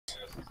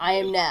I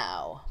am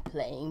now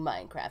playing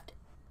Minecraft.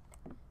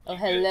 Oh,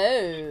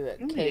 hello,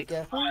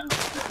 Keiko.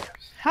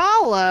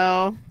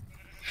 Hello.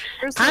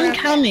 I'm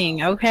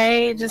coming,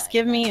 okay? Just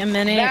give me a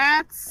minute.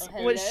 That's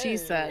Oh, what she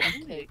hello, said.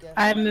 Keiko.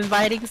 I'm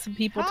inviting some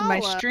people to my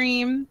Hello.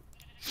 stream.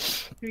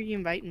 Who are you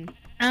inviting?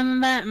 I'm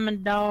inviting my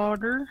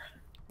daughter.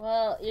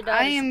 Well, your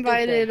I daughter's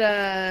invited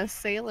stupid.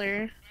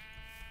 Sailor.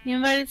 You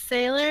invited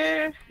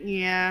Sailor?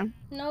 Yeah.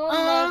 No one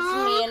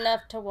loves me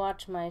enough to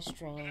watch my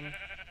stream.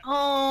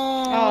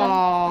 Oh.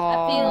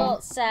 I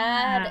feel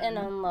sad and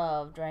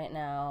unloved right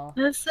now.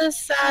 That's so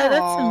sad.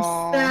 That's some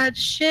sad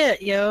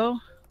shit, yo.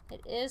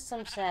 It is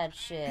some sad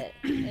shit.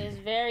 It is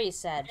very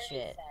sad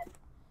shit.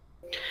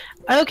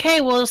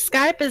 Okay, well,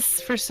 Skype is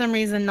for some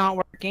reason not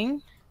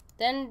working.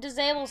 Then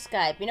disable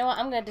Skype. You know what?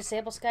 I'm going to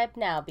disable Skype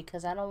now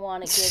because I don't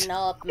want it getting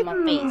all up in my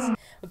face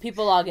with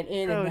people logging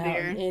in and out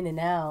and in and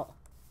out.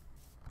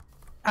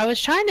 I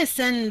was trying to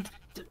send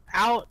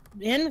out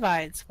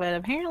invites, but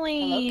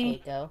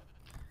apparently... Hello, Keiko.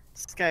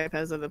 Skype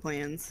has other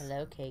plans.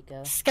 Hello,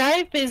 Keiko.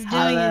 Skype is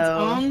doing its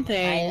own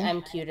thing.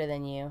 I'm cuter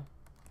than you.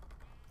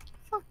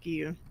 Fuck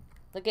you.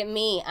 Look at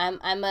me. I'm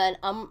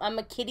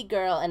a kitty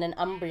girl in an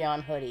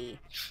Umbreon hoodie.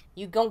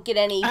 You don't get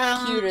any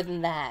cuter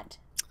than that.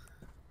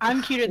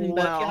 I'm cuter than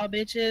both y'all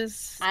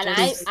bitches. And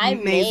I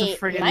made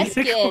my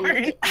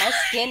skin. My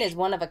skin is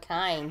one of a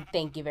kind.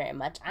 Thank you very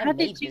much. I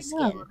made this skin.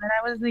 That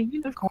I was a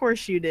unicorn? Of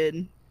course you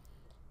did.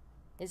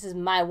 This is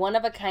my one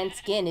of a kind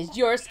skin. Is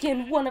your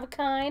skin one of a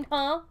kind,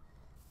 huh?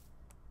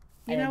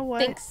 You know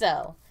what? I think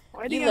so.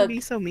 Why do you gotta be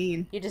so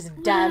mean? You're just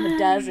a dime a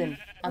dozen.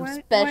 I'm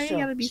special. Why you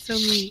gotta be so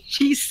mean?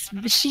 She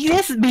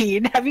is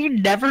mean. Have you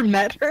never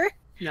met her?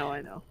 No,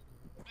 I know.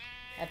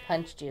 I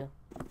punched you.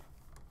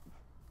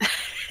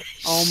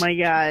 Oh my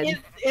god.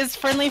 Is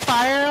friendly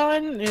fire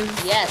on?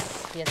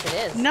 Yes, it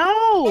is.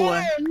 No!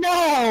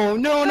 No.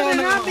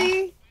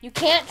 You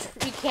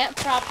can't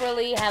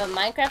properly have a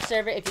Minecraft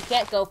server if you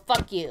can't go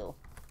fuck you.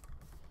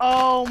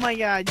 Oh my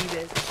god, you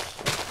did.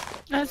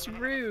 That's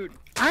rude.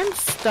 I'm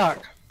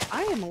stuck.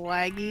 I am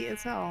laggy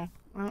as hell.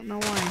 I don't know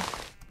why.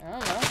 I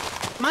don't know.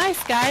 My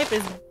Skype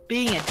is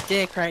being a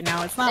dick right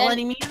now. It's not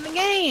letting me in the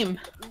game.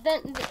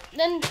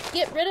 Then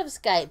get rid of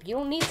Skype. You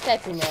don't need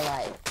Skype in your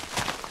life.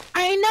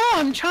 I know.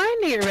 I'm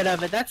trying to get rid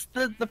of it. That's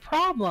the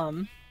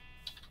problem.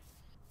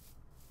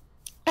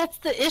 That's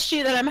the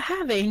issue that I'm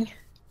having.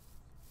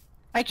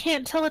 I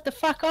can't tell it to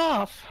fuck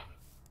off.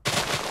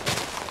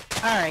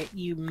 Alright,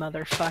 you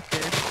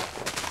motherfucker.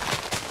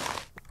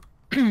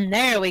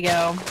 There we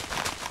go.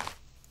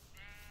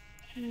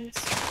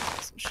 Let's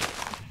try some shit.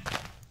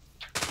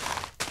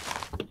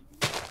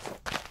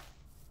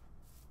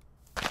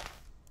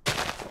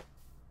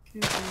 Okay, a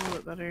little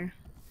bit better.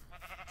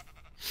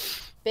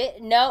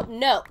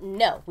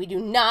 No. We do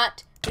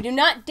not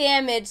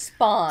damage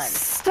spawn.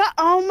 Stop!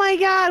 Oh my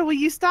god! Will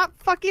you stop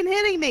fucking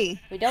hitting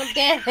me? We don't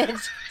damage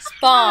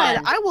spawn.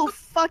 God, I will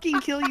fucking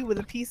kill you with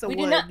a piece of wood.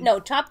 We do not. No,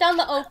 chop down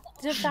the oak.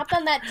 Chop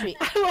down that tree.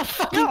 I will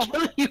fucking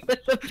kill you with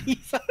a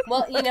piece of wood.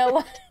 Well, you know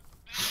what?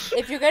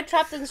 If you're gonna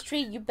chop down this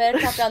tree, you better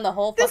chop down the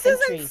whole fucking tree.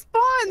 This isn't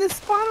spawn. This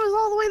spawn was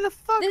all the way the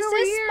fuck over here.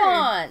 This is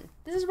spawn.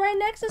 This is right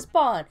next to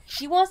spawn.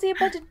 You want to see a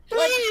bunch of...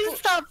 Please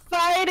stop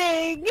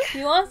fighting.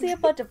 You want to see a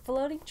bunch of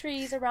floating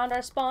trees around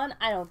our spawn?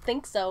 I don't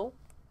think so.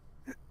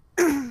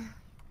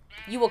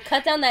 You will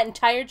cut down that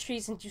entire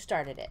tree since you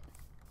started it.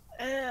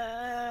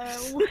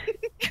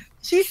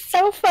 She's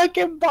so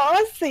fucking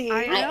bossy.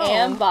 I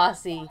am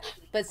bossy.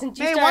 But since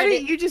you started why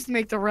didn't you just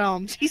make the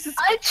realm? Jesus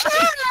I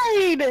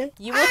tried!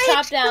 You will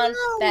chop down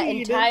that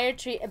entire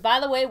tree. By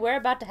the way, we're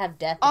about to have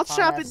death upon us. I'll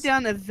chop it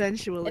down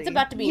eventually. It's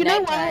about to be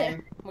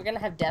nighttime. We're gonna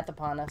have death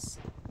upon us.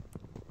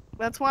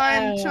 That's why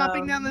I'm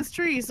chopping down this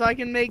tree, so I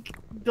can make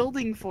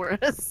building for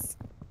us.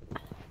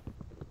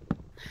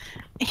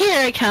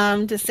 Here I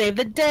come to save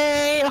the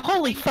day.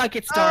 Holy fuck,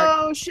 it's dark.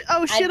 Oh shit,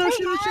 oh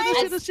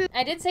shit.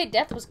 I did say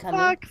death was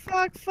coming.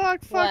 Fuck.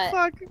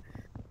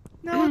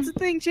 No, it's a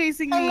thing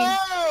chasing me.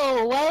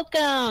 Hello,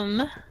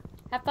 welcome.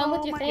 Have fun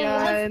with your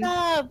family. What's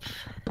up?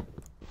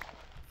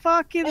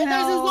 Fucking hell.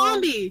 There's a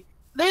zombie.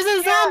 There's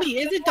a zombie.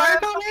 Is it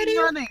dark already?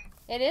 Running.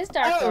 It is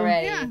dark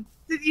already. Yeah.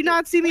 Did you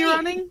not see me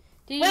running?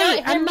 Did you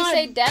not hear me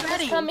say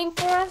death is coming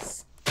for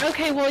us?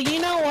 Okay, well,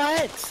 you know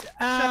what?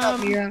 Shut up,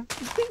 Mira.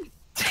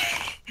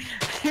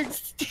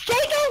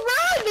 Can't go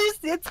run!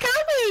 It's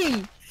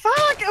coming!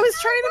 Fuck! I was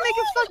trying to make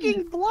a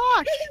fucking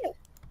block!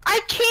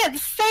 I can't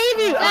save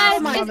you! Guys, oh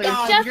my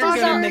god,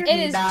 it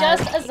is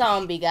just a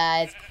zombie,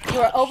 guys. You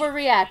are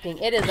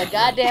overreacting. It is a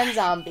goddamn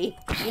zombie.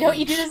 You know what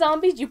you do to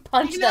zombies? You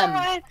punch them.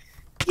 What?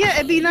 Yeah,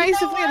 it'd be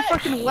nice if we had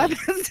fucking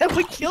weapons that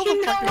would kill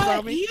the fucking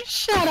zombie. You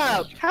shut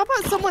up! How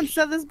about someone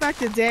set this back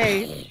to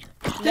day?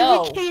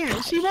 No. We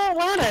can't. She won't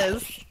let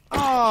us.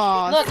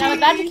 Oh, look, I'm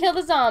about to kill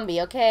the zombie,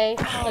 okay?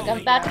 Look,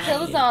 I'm about to kill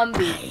the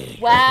zombie.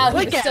 Wow,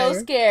 he was so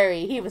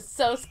scary. He was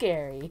so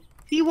scary.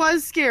 He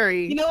was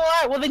scary. You know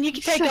what? Well, then you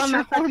can take on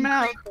the fucking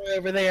creeper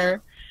over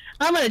there.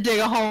 I'm gonna dig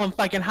a hole and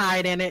fucking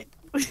hide in it.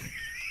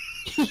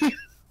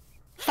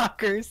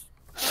 Fuckers.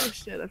 Oh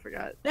shit, I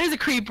forgot. There's a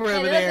creeper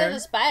over there. There's a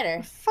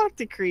spider. Fuck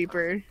the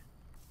creeper.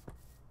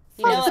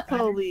 You what?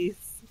 police.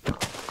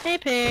 Hey,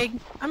 pig.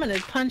 I'm gonna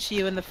punch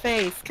you in the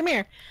face. Come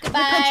here. I'm Goodbye.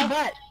 gonna punch your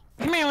butt.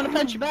 Come here, I wanna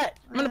punch your butt.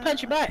 I'm gonna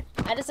punch your butt.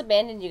 I just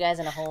abandoned you guys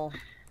in a hole.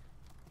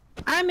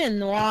 I'm in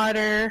the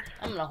water.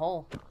 I'm in a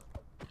hole.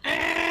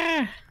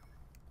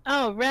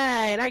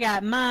 Alright, I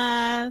got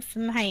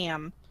some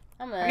ham.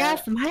 I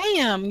got some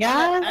ham,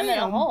 guys. I'm in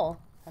a hole.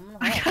 I'm in a hole.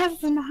 I got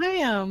some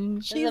ham.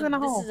 She's in a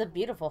hole. This is a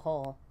beautiful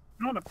hole.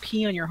 I want to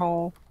pee on your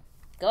hole.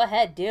 Go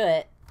ahead, do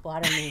it.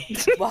 Water me.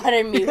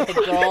 Water me with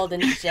a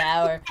golden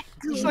shower.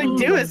 Just like,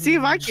 do it. See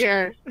if I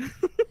care.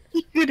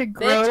 You're gonna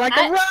grow like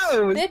a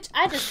rose. Bitch,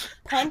 I just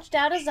punched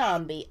out a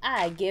zombie.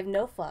 I give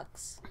no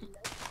fucks.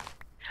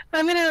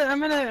 I'm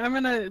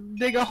gonna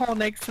dig a hole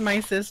next to my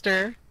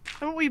sister.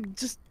 How about we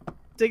just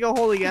dig a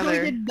hole together? We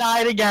could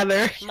die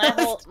together. My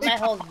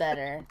hole's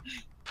better.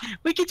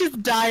 We could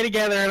just die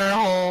together in our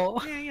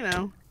hole. Yeah, you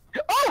know.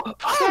 Oh!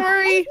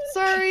 Sorry!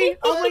 Sorry!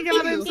 Oh my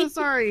god, I'm so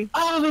sorry.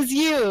 Oh, it was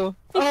you.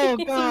 Oh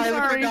god, So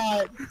sorry.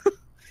 I forgot.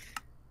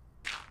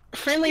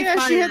 Friendly Yeah,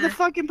 fire. she had to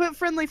fucking put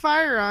friendly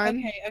fire on.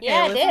 Okay,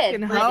 Yeah, I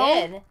did. fucking I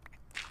hoe. did.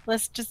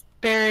 let's just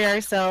bury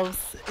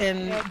ourselves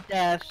in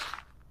death.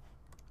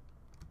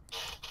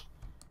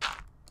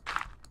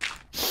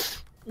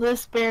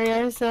 Let's bury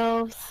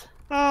ourselves.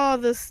 Oh,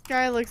 the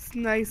sky looks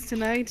nice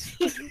tonight.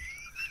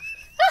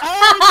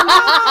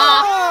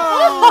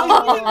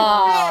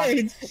 Oh,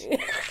 bitch.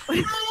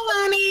 Oh,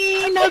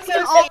 honey, no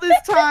Spent all this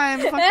time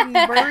fucking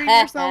burying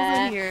yourselves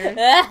in here.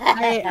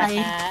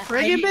 I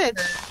Friggin' hate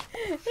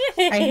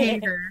bitch. I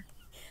hate her.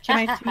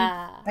 Can I speak?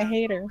 I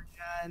hate her.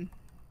 God.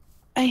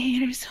 I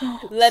hate her so.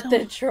 Let so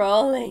the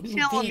trolling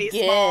Killing me,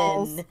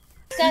 Smalls. begin.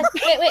 Guys,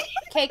 wait,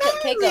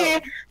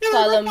 Keiko,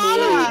 follow me.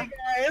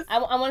 I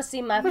want to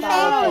see my No.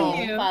 follow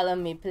thing. Follow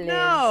me, please.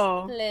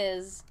 No.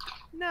 Please.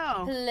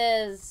 No.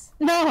 Please.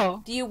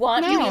 No. Do you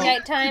want me No. to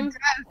nighttime?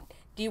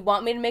 Do you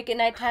want me to make it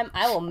nighttime?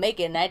 I will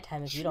make it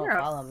nighttime if you don't You're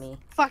a follow me.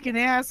 Fucking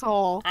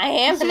asshole. I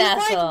am She's an like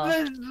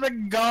asshole. the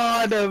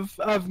god of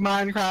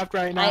Minecraft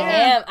right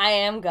now. I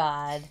am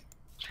God.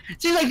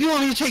 She's like, you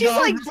want me to check She's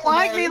out like this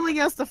blackmailing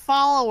us to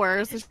follow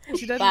her so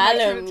she doesn't Follow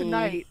make it me.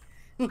 tonight.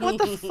 What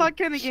the fuck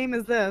kind of game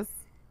is this?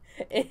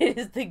 It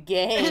is the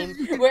game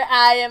where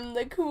I am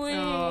the queen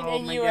Oh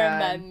and my you are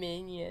my God.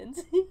 minions.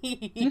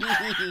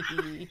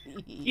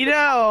 You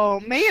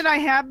know, May and I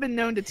have been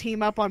known to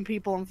team up on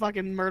people and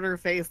fucking murder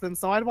face them,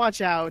 so I'd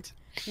watch out.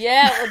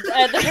 Yeah,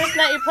 the first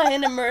night you're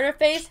playing a murder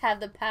face, have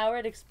the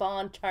power to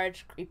spawn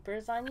charged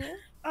creepers on you.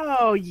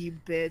 Oh, you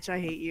bitch. I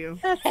hate you.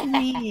 That's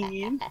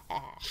mean.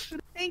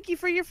 Thank you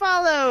for your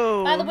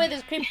follow. By the way,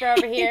 there's a creeper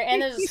over here,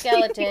 and there's a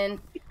skeleton.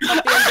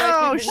 Hope you enjoy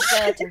Oh, creepers and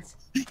skeletons.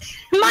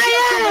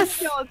 My ass!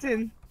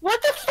 Skeleton.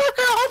 What the fuck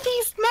are all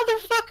these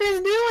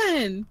motherfuckers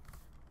doing?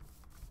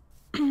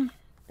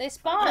 They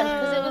spawned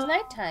because it was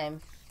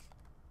nighttime.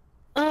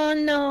 Oh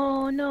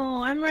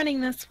no, I'm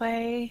running this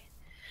way.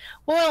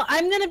 Well,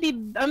 I'm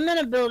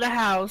gonna build a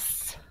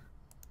house.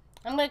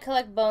 I'm gonna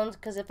collect bones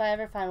because if I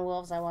ever find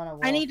wolves, I want a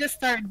wolf. I need to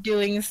start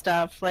doing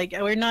stuff. Like,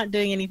 we're not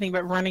doing anything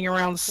but running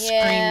around screaming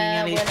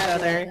yeah, at we're each not doing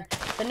other.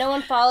 that. But no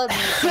one followed me,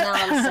 so now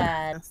I'm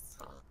sad.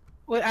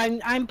 Well,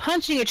 I'm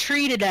punching a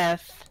tree to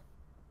death.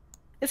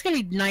 It's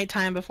gonna be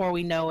nighttime before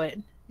we know it.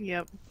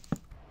 Yep.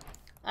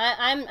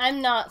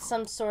 I'm not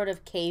some sort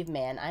of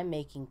caveman. I'm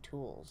making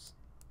tools.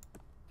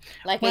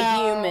 Like Well,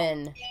 a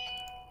human.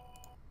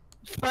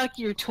 Fuck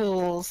your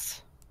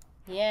tools.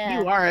 Yeah.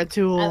 You are a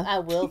tool. I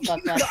will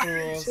fuck my You are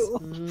a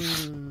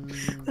tools. tool.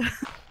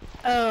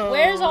 Oh.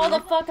 Where's all the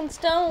fucking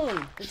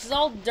stone? This is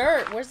all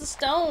dirt. Where's the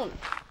stone?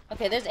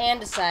 Okay, there's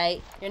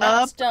andesite. You're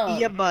not Up stone.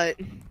 your butt.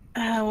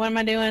 What am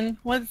I doing?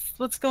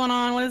 What's going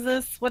on? What is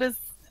this? What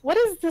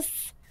is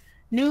this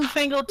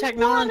newfangled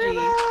technology? What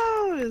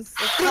are those?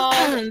 It's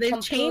called They've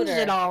computer. changed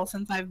it all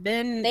since I've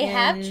been They in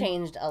have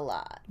changed a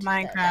lot.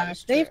 That is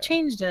Minecraft. They've true.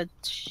 changed a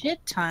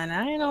shit ton.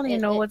 I don't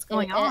even know what's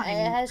going on.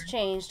 It has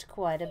changed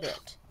quite a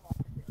bit.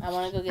 I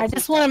want to go get I some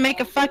just want to stuff. make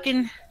a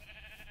fucking...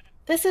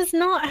 This is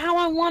not how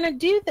I want to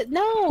do that.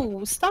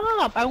 No,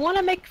 stop. I want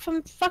to make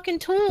some fucking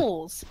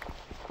tools.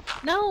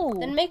 No.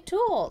 Then make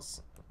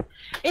tools.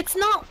 It's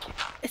not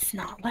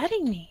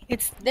letting me.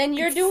 Then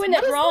you're doing what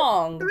it does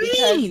wrong that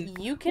because mean?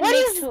 you can What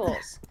make is-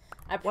 tools.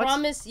 I What's-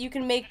 promise you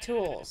can make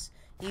tools.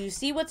 You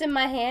see what's in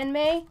my hand,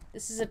 May?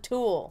 This is a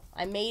tool.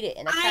 I made it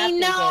in a I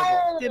crafting table.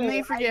 know. Did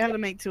May forget how to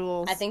make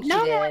tools? I think she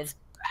No, no, did.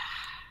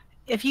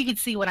 If you could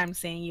see what I'm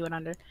saying, you would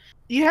under.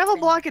 You have a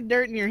block of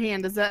dirt in your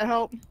hand. Does that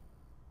help?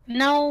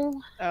 No,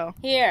 Oh.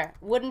 Here,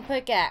 wooden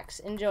pickaxe.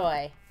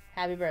 Enjoy.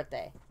 Happy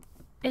birthday.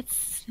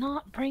 it's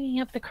not bringing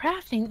up the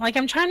crafting. Like,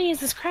 I'm trying to use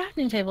this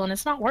crafting table and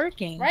it's not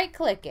working. Right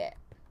click it.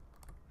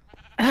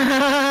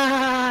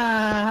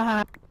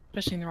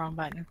 Pushing the wrong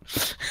button.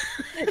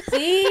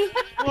 See?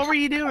 What were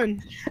you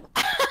doing?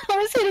 I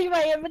was hitting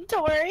my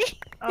inventory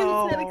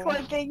instead of Oh.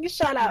 clicking.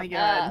 Shut Oh up. my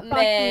God. Fuck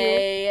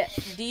May,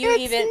 do you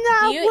It's even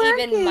not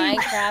working.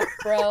 Minecraft,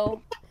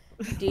 bro?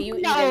 Do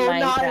you No, even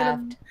not in a-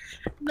 Minecraft?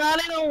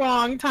 Not in a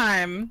long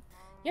time.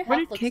 Your Where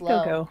health did looks Keiko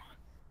low. go?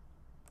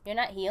 You're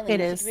not healing. It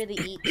you is. should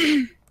really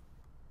eat.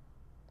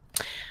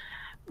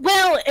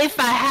 Well, if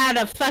I had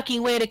a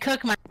fucking way to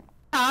cook my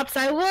tops,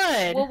 I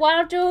would. Well, why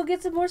don't you go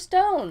get some more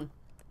stone?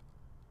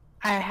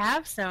 I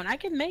have stone. I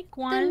can make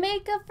one. Then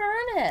make a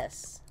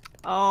furnace.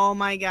 Oh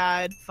my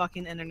god,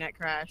 fucking internet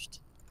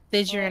crashed.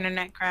 Did your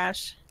internet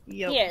crash?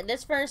 Yep. Here,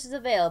 this furnace is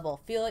available.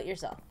 Feel it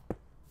yourself.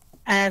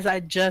 As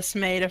I just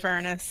made a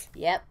furnace.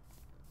 Yep.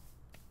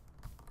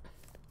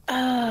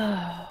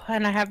 Oh,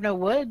 and I have no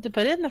wood to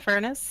put in the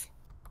furnace.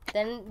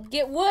 Then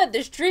get wood.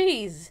 There's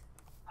trees.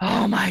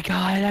 Oh my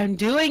god, I'm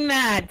doing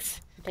that.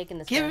 I'm taking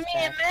this. Give me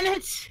furnace back. a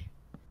minute.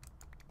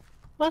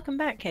 Welcome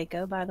back,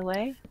 Keiko, by the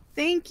way.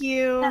 Thank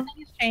you. Nothing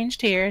has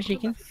changed here, as you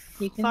can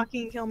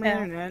Fucking kill my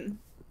Yeah. internet.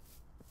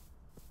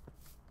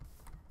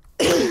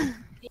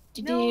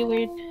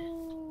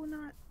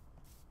 Not.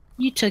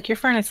 You took your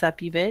furnace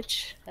up, you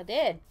bitch. I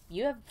did.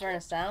 You have a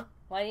furnace down.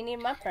 Why do you need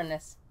my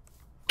furnace?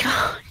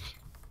 God.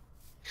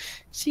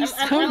 She's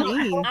I'm- so I'm-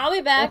 mean. I'll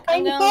be back.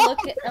 I'm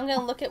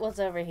gonna look at what's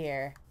over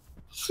here.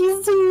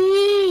 She's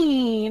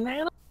mean. I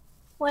don't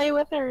play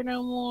with her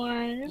no more.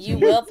 You She's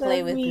will so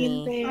play with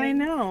mean, me. babe. I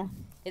know.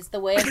 It's the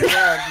way of the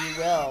world.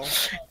 You will.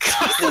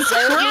 You'll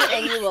play with me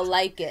and you will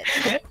like it.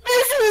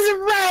 This is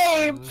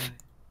rape.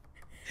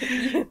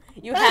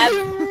 You have.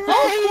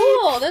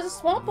 Oh, cool! There's a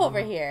swamp over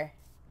here.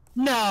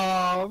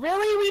 No,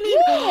 really? We need.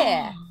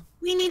 Yeah.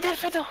 We need that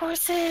for the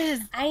horses.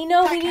 I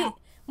know Back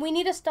we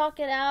need to stock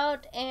it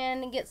out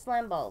and get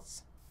slime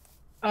balls.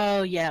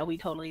 Oh yeah, we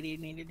totally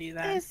need to do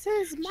that. This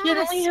is Should my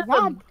only have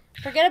swamp.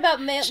 Forget about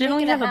Shouldn't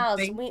we making a have a house.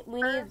 big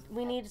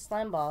We need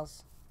slime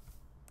balls.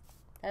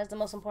 That is the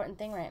most important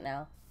thing right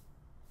now.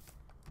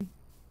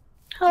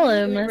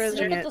 Hello, Really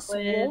Mr. Look at the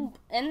Squid. swamp,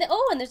 and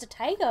and there's a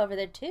taiga over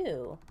there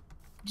too.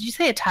 Did you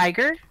say a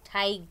tiger?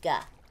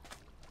 Taiga,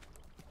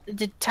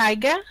 The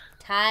tiger?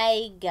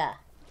 taiga.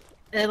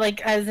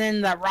 Like as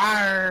in the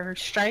rar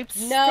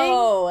stripes?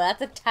 No,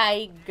 that's a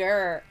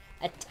tiger.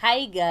 A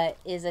taiga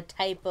is a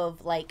type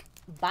of like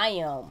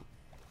biome.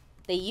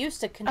 They used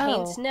to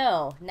contain Oh.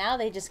 snow. Now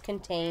they just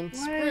contain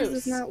Why is spruce.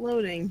 this not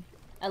loading?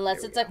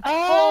 Unless it's a Thing?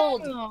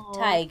 cold Oh.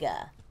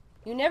 taiga.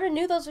 You never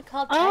knew those were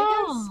called taigas?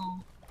 Oh.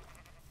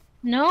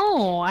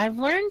 No, I've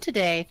learned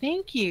today.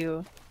 Thank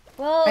you.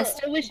 Well, I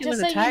still wish it was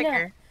just a so you know.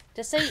 tiger.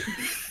 Just so you,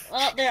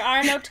 well, there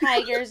are no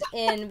tigers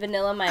in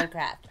vanilla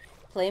Minecraft.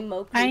 Play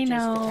Mo I Creatures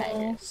know. for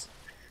tigers.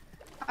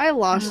 I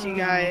lost you Oh.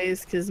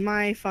 guys because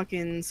my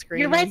fucking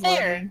screen. You're right was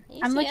there. loading. You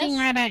I'm see looking us?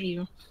 right at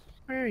you.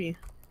 Where are you?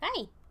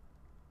 Hi.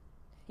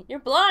 You're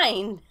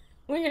blind.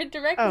 We're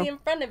directly Oh. in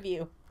front of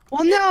you.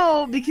 Well,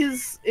 no,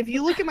 because if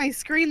you look at my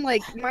screen,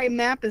 like my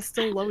map is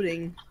still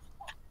loading.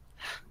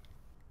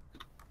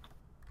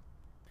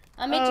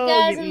 I'll meet Oh, you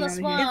guys get in me the outta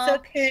here. swamp. It's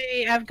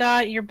okay. I've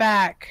got your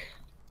back.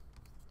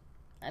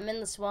 I'm in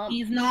the swamp.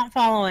 He's not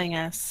following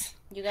us.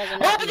 You guys are Oh,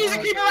 not. but there's a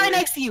behind creeper me. right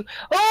next to you.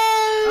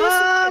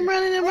 Oh, I'm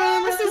running, I'm oh,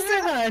 running, sister,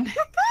 I'm running. run. Run.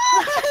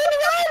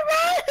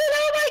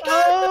 Oh my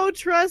god. Oh,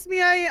 trust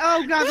me,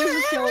 oh god, there's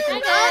a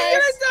skeleton. Hi,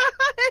 I'm gonna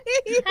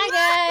die.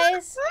 Hi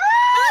guys.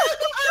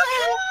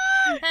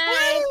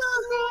 Hi.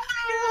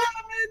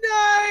 I'm gonna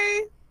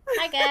die.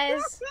 Hi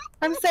guys.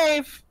 I'm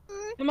safe.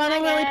 I'm on a Hi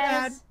lily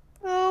pad. guys.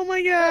 Oh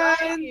my Where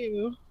god. are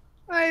you?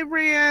 I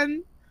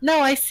ran. No,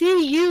 I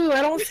see you.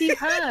 I don't see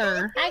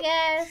her. Hi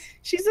guys.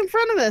 She's in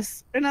front of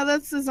us. Or no,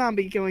 that's the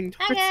zombie going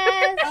Hi towards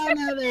guys. Oh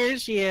no, there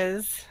she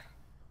is.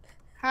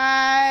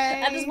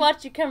 Hi. I just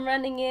watched you come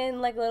running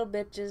in like little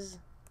bitches.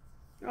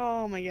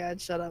 Oh my god,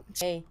 shut up.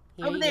 Hey,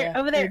 here Over you there, go.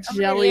 over there. You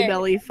over jelly Here,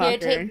 belly Here,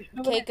 fucker. take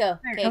Keiko.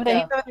 Over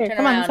there, over there. Turn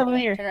Come on, around. it's over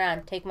here. Turn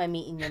around. Take my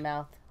meat in your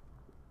mouth.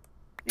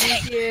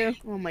 Thank you.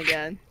 Oh my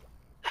god.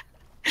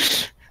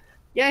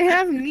 Yeah, I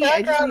have meat.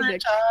 I just need to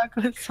chocolate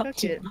cook it.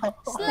 salty balls.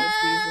 Oh,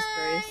 Jesus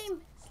Christ.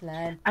 Slime.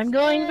 Slime. I'm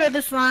going for the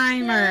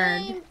slimer.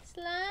 Slime.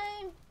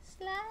 Slime.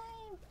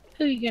 Slime.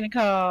 Who you gonna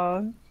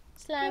call?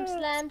 Slime.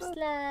 Slime.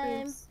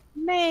 Slime.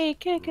 May,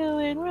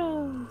 Keiko, and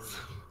Rose.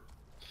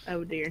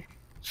 Oh dear.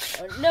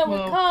 Oh, no, we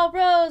Whoa. call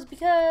Rose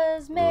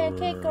because man,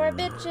 Keiko are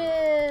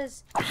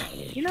bitches.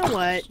 You know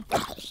what?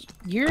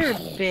 You're a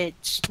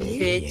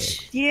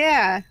bitch.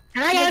 Yeah.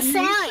 And I got Like you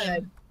slime.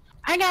 said.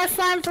 I got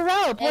slime for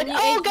rope. And Like, you-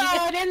 oh and you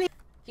god, and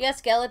You got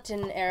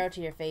skeleton arrow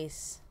to your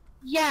face.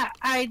 yeah,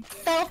 I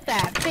felt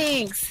that.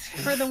 Thanks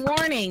for the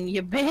warning,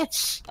 you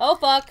bitch. Oh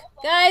fuck,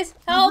 guys,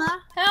 help! Uh-huh.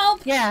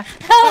 Help! Yeah.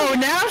 Help! Oh,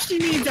 now she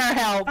needs our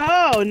help.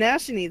 Oh, now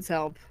she needs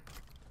help.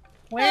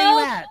 Where are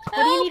you Help! at?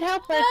 What do you need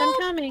help with? I'm Help!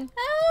 coming.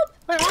 Help!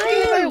 Where Are are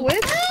you my you?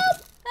 witch? Help!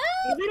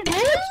 Is it a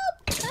Help!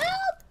 bitch?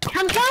 Help!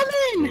 I'm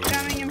coming.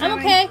 Coming, I'm coming.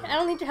 okay. I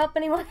don't need your help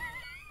anymore.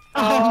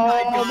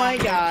 Oh, my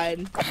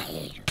god.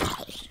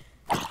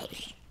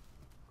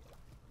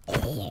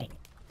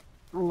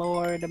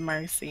 Lord of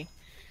mercy.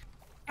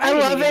 I I need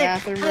love to it.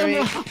 bathroom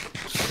break.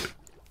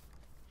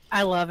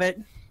 I love it.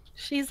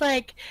 She's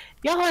like,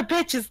 y'all are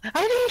bitches.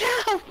 I need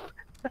help.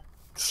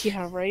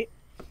 Yeah, right.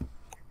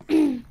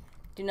 Do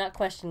not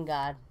question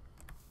God.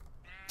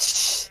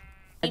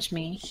 Judge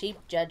me. Sheep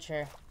judge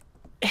her.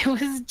 It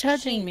was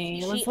judging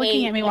me. It was she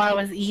looking ate- at me while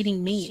I was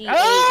eating meat. she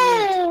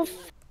Oh!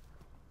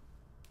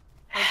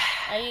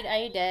 Are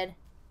you dead?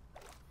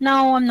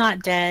 No, I'm not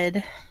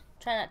dead.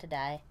 Try not to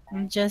die.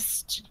 I'm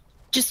just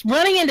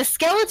running into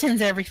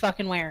skeletons every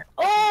fucking where.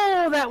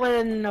 Oh, that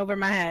went over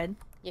my head.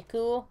 You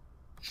cool?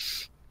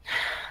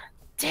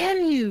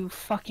 Damn you,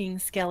 fucking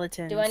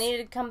skeletons. Do I need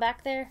to come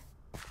back there?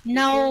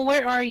 No,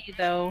 where are you,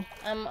 though?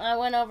 I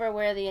went over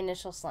where the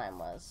initial slime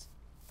was.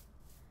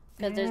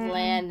 Because there's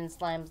land, and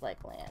slime's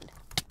like land.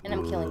 And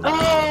I'm killing them.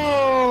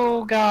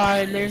 Oh,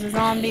 God, there's a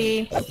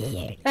zombie.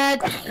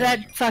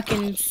 That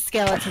fucking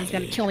skeleton's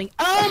gonna kill me.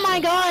 Oh, my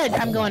God,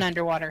 I'm going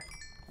underwater.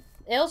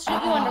 It'll shoot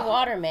you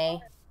underwater, May.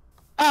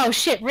 Oh,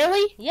 shit,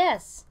 really?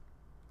 Yes.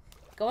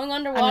 Going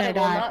underwater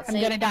will not save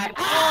you. I'm gonna die.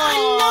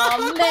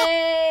 Oh,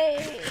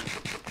 May!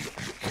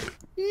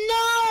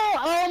 No!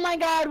 Oh, my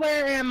God,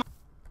 where am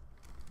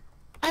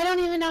I don't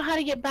even know how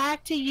to get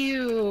back to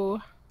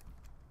you.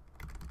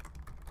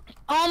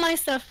 All my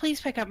stuff, please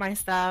pick up my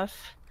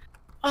stuff.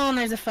 Oh, and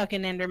there's a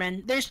fucking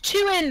Enderman. There's 2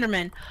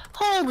 Endermen.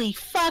 Holy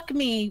fuck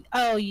me.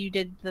 Oh, you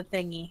did the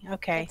thingy.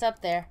 Okay. It's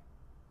up there.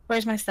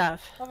 Where's my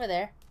stuff? Over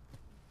there.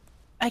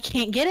 I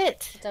can't get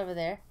it. It's over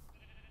there.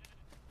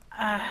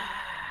 I'm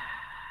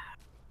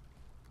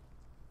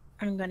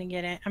gonna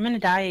get it. I'm gonna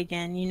die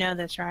again. You know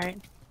that's right.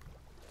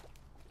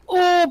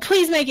 Oh,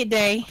 please make it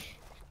day.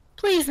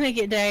 Please make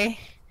it day.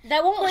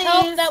 That won't Please.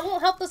 help. That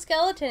won't help the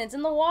skeleton. It's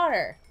in the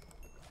water.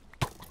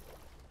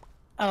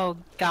 Oh,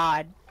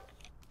 God.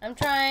 I'm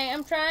trying.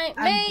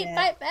 I'm May, dead.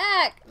 fight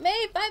back.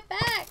 May, fight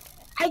back.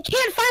 I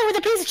can't fight with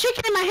a piece of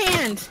chicken in my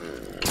hand.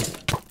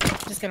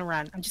 I'm just gonna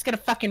run. I'm just gonna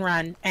fucking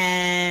run.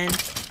 And...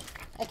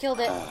 I killed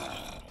it.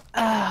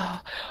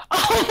 Oh.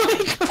 Oh,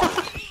 my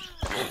God.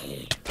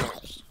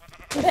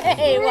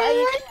 Hey,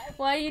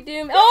 why are you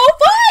doing? Oh,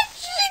 fuck!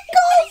 She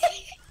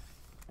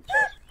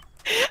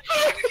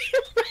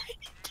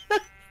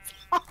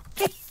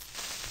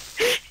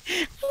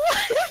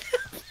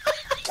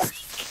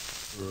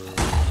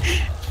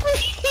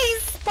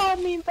Please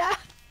spawn me back.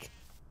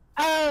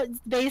 It's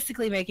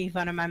basically making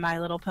fun of my My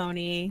Little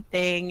Pony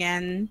thing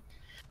and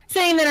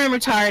saying that I'm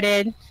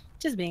retarded.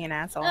 Just being an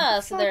asshole. Oh,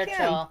 so they're a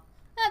troll.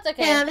 That's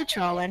okay. Yeah, they're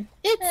trolling.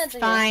 It's That's okay.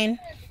 fine.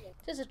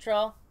 Just a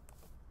troll.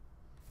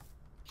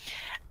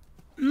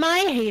 My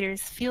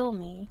haters feel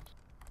me.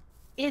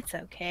 It's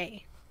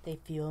okay. They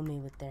fuel me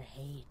with their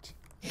hate.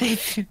 They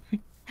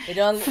They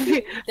don't.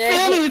 Feel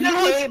Their, me with You know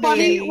what's hate,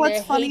 funny? baby. What's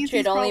their funny is hatred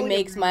he's only probably a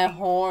makes my brony.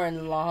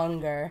 horn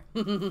longer.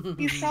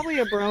 He's probably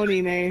a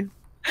brony, May.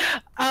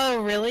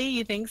 Oh, really?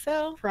 You think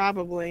so?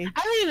 Probably.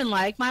 I don't even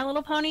like My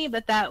Little Pony,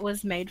 but that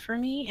was made for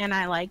me, and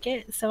I like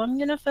it, so I'm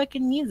gonna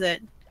fucking use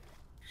it.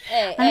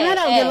 Hey, I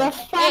don't give a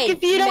fuck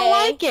if you don't May,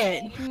 like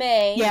it.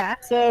 May, Yeah.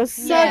 So,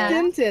 sucked Yeah.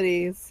 in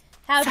titties.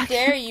 how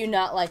dare you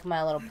not like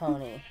My Little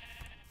Pony?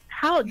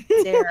 How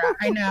dare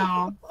I? I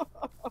know.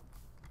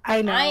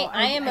 I know.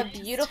 I am a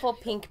just- beautiful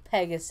pink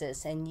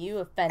Pegasus, and you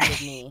offended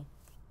me.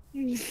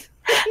 You.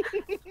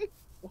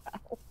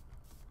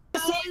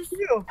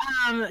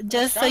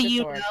 Just so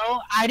you Dinosaurs.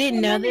 know, I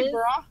didn't know this,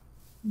 Bra.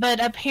 but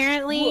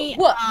apparently,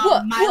 What?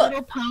 My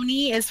Little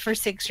Pony is for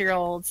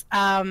 6-year-olds.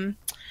 I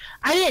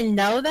didn't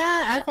know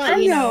that. I thought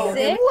I'm you know,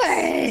 six. this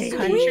Way.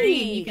 country,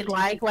 you Sweet. could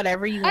like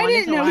whatever you I wanted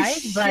didn't to know like,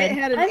 shit but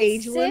had an I'm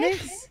age 6? limit.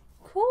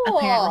 Cool.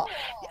 Apparently.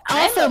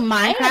 Also, I'm a-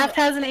 I am Minecraft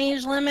has an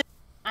age limit.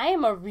 I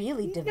am a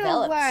really No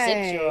developed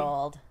way.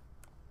 6-year-old.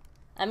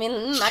 I mean,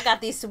 I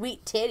got these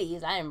sweet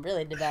titties. I am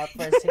really developed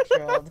for a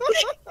 6-year-old.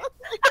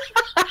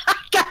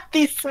 Got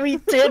these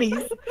sweet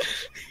titties.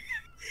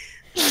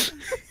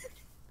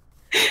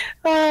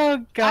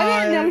 Oh God!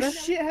 I didn't know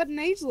shit had an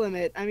age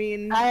limit. I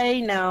mean,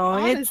 I know.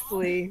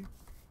 honestly.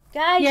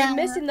 Guys, Yeah. you're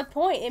missing the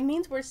point. It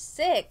means we're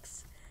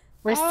 6.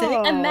 We're Oh.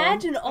 sick.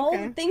 Imagine all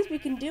okay. the things we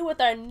can do with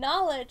our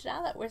knowledge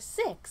now that we're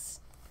 6.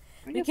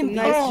 I We got can some be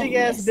nice big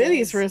ass geniuses.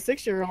 bitties for a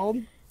 6-year-old.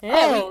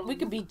 Yeah, Oh. we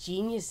could be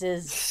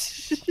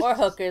geniuses. Or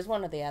hookers,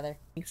 one or the other.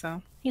 I think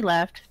so. He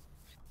left.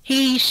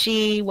 He,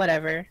 she,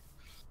 whatever.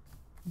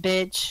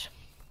 Bitch.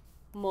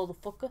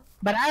 Motherfucker.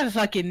 But I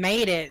fucking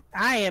made it.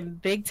 I am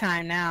big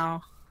time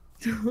now.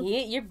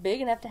 Yeah, you're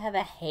big enough to have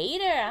a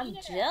hater. I'm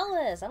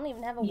jealous. I don't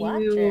even have a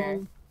watcher.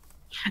 You-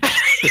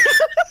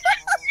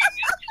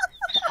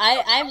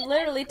 I'm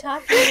literally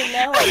talking to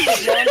no one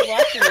because no one's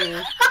watching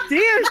me.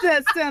 Damn,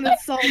 that sounded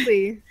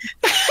salty.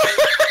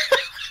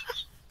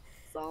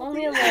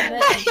 Only Salty. a little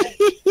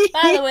bit.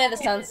 By the way, the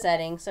sun's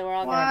setting, so we're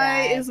all gonna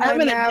Why die. is my I'm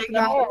gonna map dig a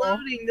not hole.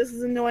 loading? This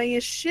is annoying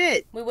as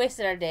shit. We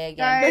wasted our day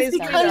again. Guys, Sun's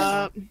shut because-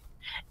 up.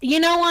 You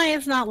know why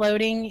it's not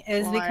loading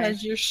is Why?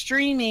 because you're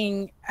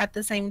streaming at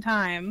the same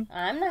time.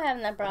 I'm not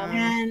having that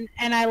problem.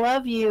 And I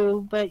love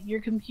you, but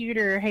your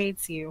computer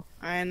hates you.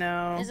 I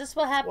know. Is this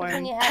what happens Why?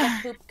 when you have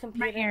a poop Right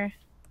computer? here.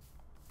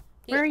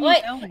 Where are you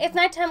Wait, going? it's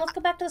nighttime. Let's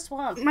go back to the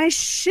swamp. My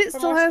shit For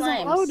still more hasn't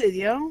slimes. loaded,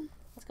 yo.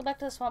 Let's go back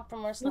to the swamp for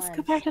more slimes. Let's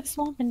go back to the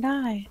swamp and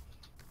die.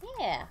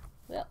 Yeah.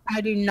 Well,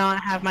 I do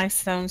not have my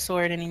stone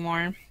sword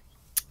anymore.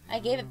 I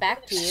gave it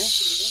back to you.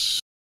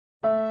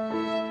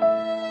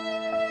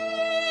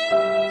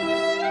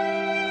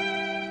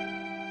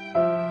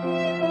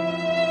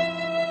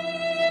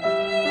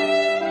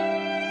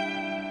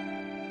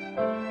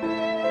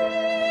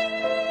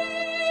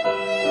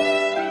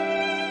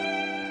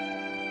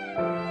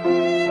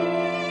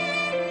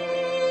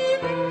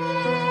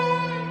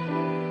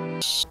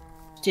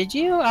 Did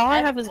you? All I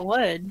have is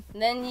wood.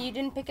 Then you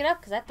didn't pick it up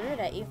because I threw it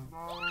at you.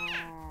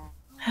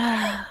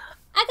 I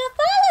got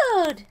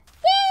followed!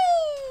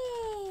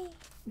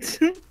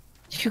 Yay!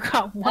 You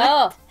got what?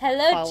 Oh,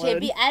 hello,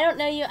 Followed. Chibi. I don't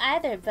know you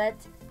either, but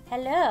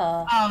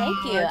hello. Oh,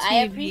 Thank you.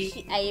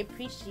 Chibi. I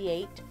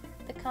appreciate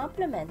the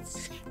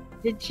compliments.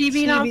 Did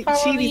Chibi not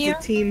follow Chibi's you?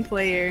 a team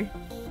player.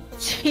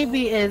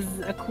 Chibi is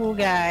a cool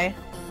guy.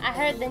 I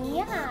heard the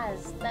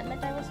nyas. That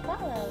meant I was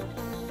followed.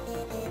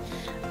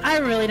 I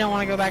really don't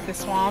want to go back to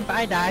Swamp.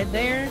 I died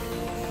there.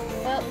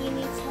 But we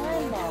need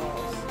slime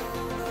balls.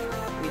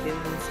 We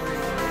didn't.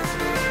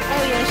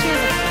 Oh yeah, she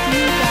has a